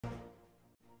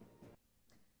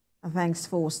Thanks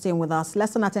for staying with us.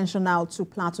 Let's turn attention now to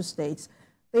Plateau State.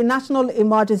 The National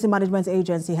Emergency Management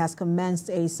Agency has commenced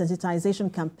a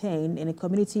sensitization campaign in the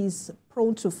communities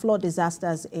prone to flood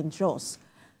disasters in Jos.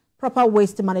 Proper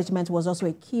waste management was also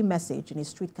a key message in a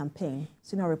street campaign.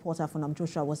 Senior reporter Funam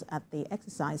Joshua was at the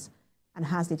exercise and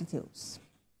has the details.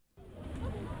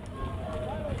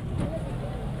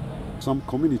 Some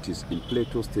communities in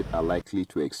Plateau State are likely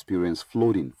to experience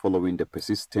flooding following the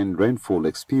persistent rainfall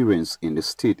experienced in the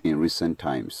state in recent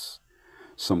times.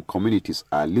 Some communities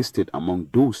are listed among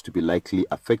those to be likely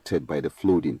affected by the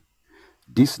flooding.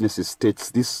 This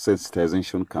necessitates this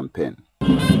sensitization campaign.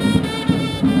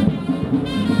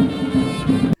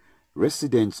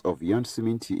 Residents of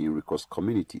Yansiminti in Rikos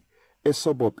community, a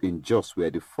suburb in Jos,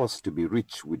 were the first to be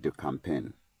reached with the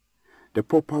campaign. The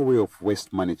proper way of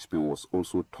waste management was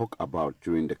also talked about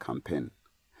during the campaign.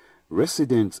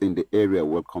 Residents in the area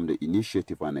welcomed the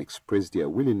initiative and expressed their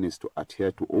willingness to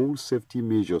adhere to all safety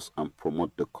measures and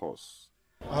promote the cause.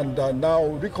 And now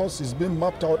Rikos is being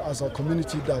mapped out as a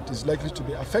community that is likely to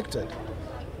be affected.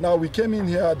 Now we came in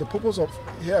here, the purpose of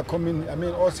us here coming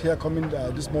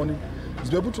this morning is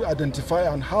to be able to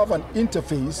identify and have an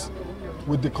interface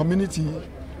with the community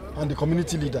and the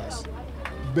community leaders.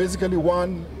 Basically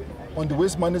one on the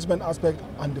waste management aspect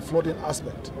and the flooding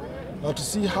aspect. Now to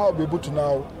see how we're able to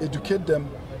now educate them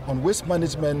on waste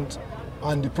management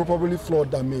and the probably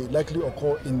flood that may likely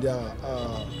occur in their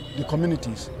the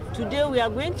communities. Today we are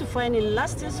going to find a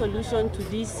lasting solution to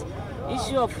this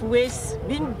issue of waste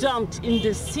being dumped in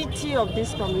the city of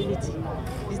this community,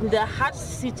 in the heart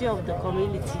city of the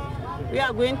community. We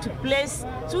are going to place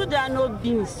 2 dyno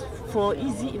bins for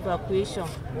easy evacuation,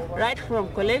 right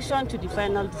from collection to the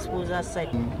final disposal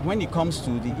site. When it comes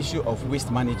to the issue of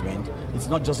waste management, it's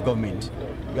not just government.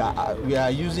 We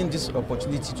are using this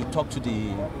opportunity to talk to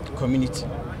the community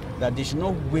that they should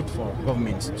not wait for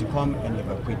government to come and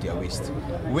evacuate their waste.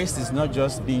 Waste is not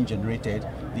just being generated.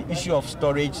 The issue of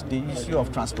storage, the issue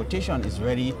of transportation is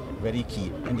very, very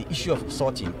key, and the issue of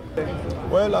sorting.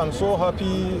 Well, I'm so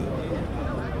happy.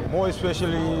 More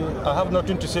especially, I have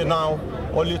nothing to say now,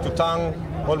 only to thank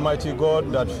Almighty God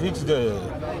that fixed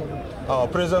our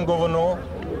present governor,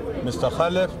 Mr.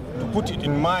 Khalef, to put it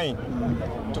in mind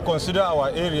to consider our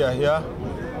area here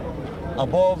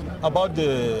about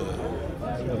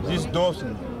these dams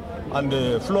and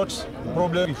the floods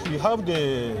problem. If we have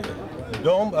the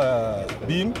dome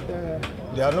beam,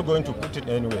 they are not going to put it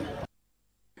anywhere.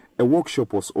 A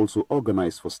workshop was also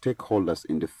organized for stakeholders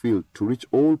in the field to reach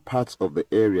all parts of the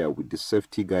area with the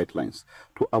safety guidelines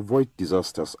to avoid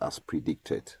disasters as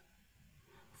predicted.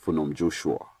 Funam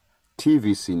Joshua,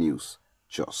 TVC News,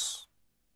 Jos.